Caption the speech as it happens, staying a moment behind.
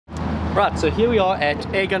Right, so here we are at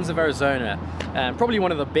Airguns of Arizona, probably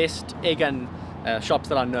one of the best airgun shops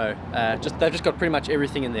that I know. They've just got pretty much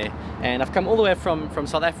everything in there, and I've come all the way from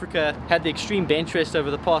South Africa, had the extreme bench rest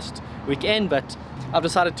over the past weekend, but I've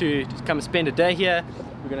decided to come and spend a day here.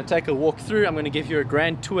 We're going to take a walk through. I'm going to give you a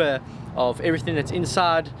grand tour of everything that's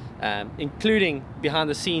inside, including behind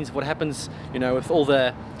the scenes of what happens, you know, with all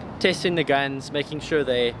the testing the guns, making sure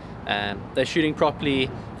they're shooting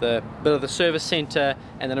properly, the bit of the service center,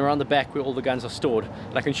 and then around the back where all the guns are stored.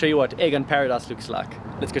 And I can show you what Airgun Paradise looks like.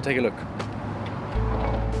 Let's go take a look.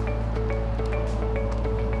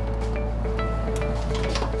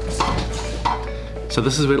 So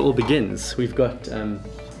this is where it all begins. We've got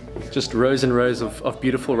just rows and rows of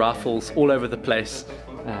beautiful rifles all over the place.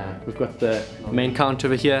 We've got the main counter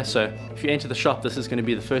over here, so if you enter the shop, this is going to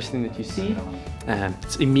be the first thing that you see.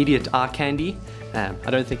 It's immediate eye candy. I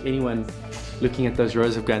don't think anyone looking at those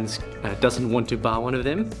rows of guns doesn't want to buy one of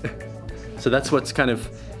them. So that's what's kind of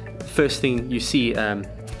the first thing you see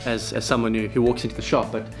as someone who walks into the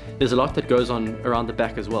shop, but there's a lot that goes on around the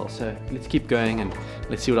back as well. So let's keep going and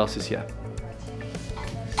let's see what else is here.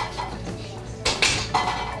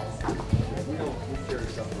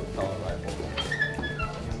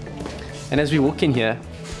 And as we walk in here,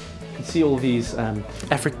 you can see all these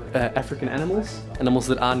African animals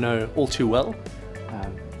that I know all too well.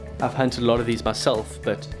 I've hunted a lot of these myself,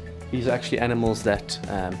 but these are actually animals that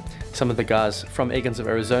some of the guys from Airguns of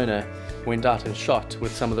Arizona went out and shot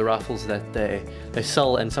with some of the rifles that they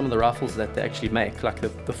sell, and some of the rifles that they actually make, like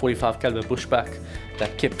the 45 caliber bushback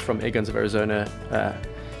that Kip from Airguns of Arizona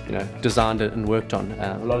you know, designed it and worked on.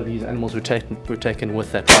 A lot of these animals were taken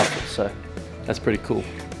with that rifle, so that's pretty cool.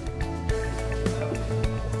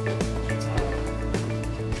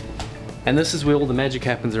 And this is where all the magic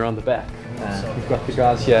happens around the back. We've got the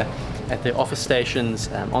guys here at their office stations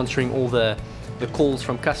answering all the calls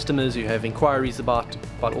from customers who have inquiries about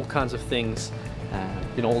all kinds of things.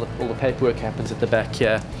 You know, all the paperwork happens at the back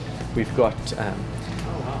here. We've got a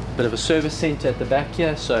bit of a service center at the back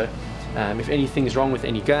here, so if anything's wrong with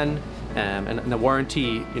any gun and the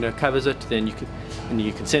warranty, you know, covers it, then you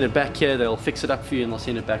can send it back here. They'll fix it up for you and they'll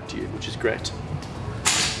send it back to you, which is great.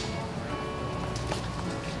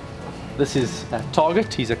 This is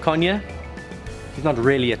Target. He's a conure. He's not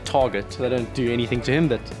really a target. They don't do anything to him,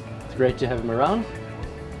 but it's great to have him around.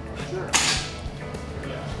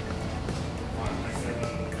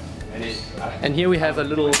 And here we have a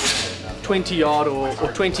little 20-yard or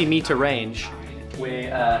 20-meter range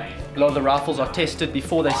where a lot of the rifles are tested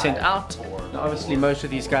before they're sent out. Now, obviously, most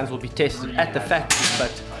of these guns will be tested at the factory,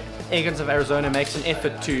 but Airguns of Arizona makes an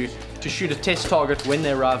effort to shoot a test target when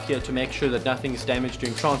they arrive here to make sure that nothing is damaged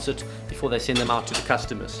during transit before they send them out to the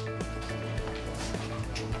customers.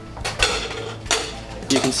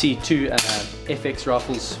 You can see two FX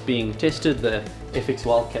rifles being tested, the FX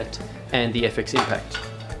Wildcat and the FX Impact.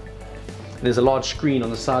 There's a large screen on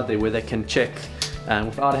the side there where they can check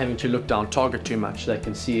without having to look down target too much. They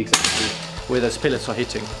can see exactly where those pellets are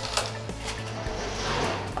hitting.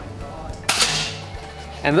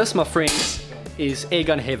 And this, my friends, is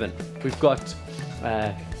airgun heaven. We've got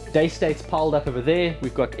day states piled up over there.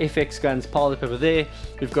 We've got FX guns piled up over there.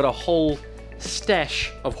 We've got a whole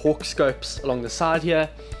stash of hawk scopes along the side here.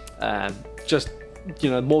 Just,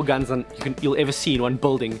 you know, more guns than you'll ever see in one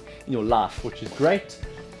building in your life, which is great.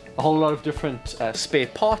 A whole lot of different spare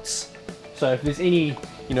parts. So if there's any,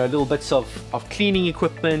 you know, little bits of cleaning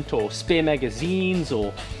equipment or spare magazines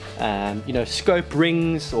or you know, scope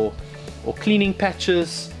rings or cleaning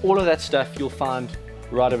patches, all of that stuff you'll find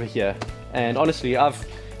right over here. And honestly, I've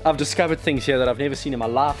discovered things here that I've never seen in my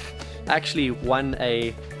life. I actually won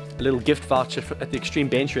a little gift voucher at the Extreme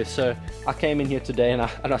Bench Rest, so I came in here today and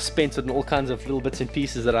I spent it on all kinds of little bits and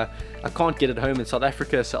pieces that I can't get at home in South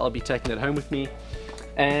Africa, so I'll be taking it home with me.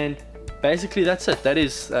 And basically that's it. That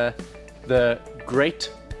is the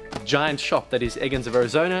great giant shop that is Airguns of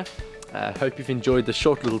Arizona. Hope you've enjoyed the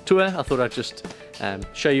short little tour. I thought I'd just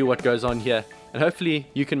show you what goes on here, and hopefully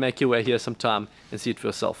you can make your way here sometime and see it for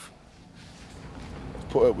yourself. I've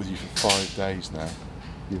put up with you for 5 days now.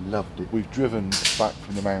 You loved it. We've driven back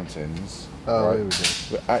from the mountains. Oh, right? here we go.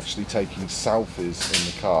 We're actually taking selfies in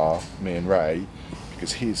the car, me and Ray,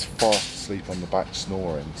 because he's fast asleep on the back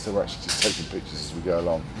snoring, so we're actually just taking pictures as we go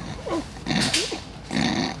along.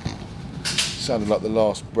 Sounded like the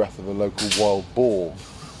last breath of a local wild boar.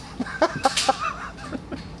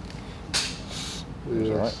 It was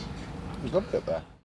alright. It was lovely up there.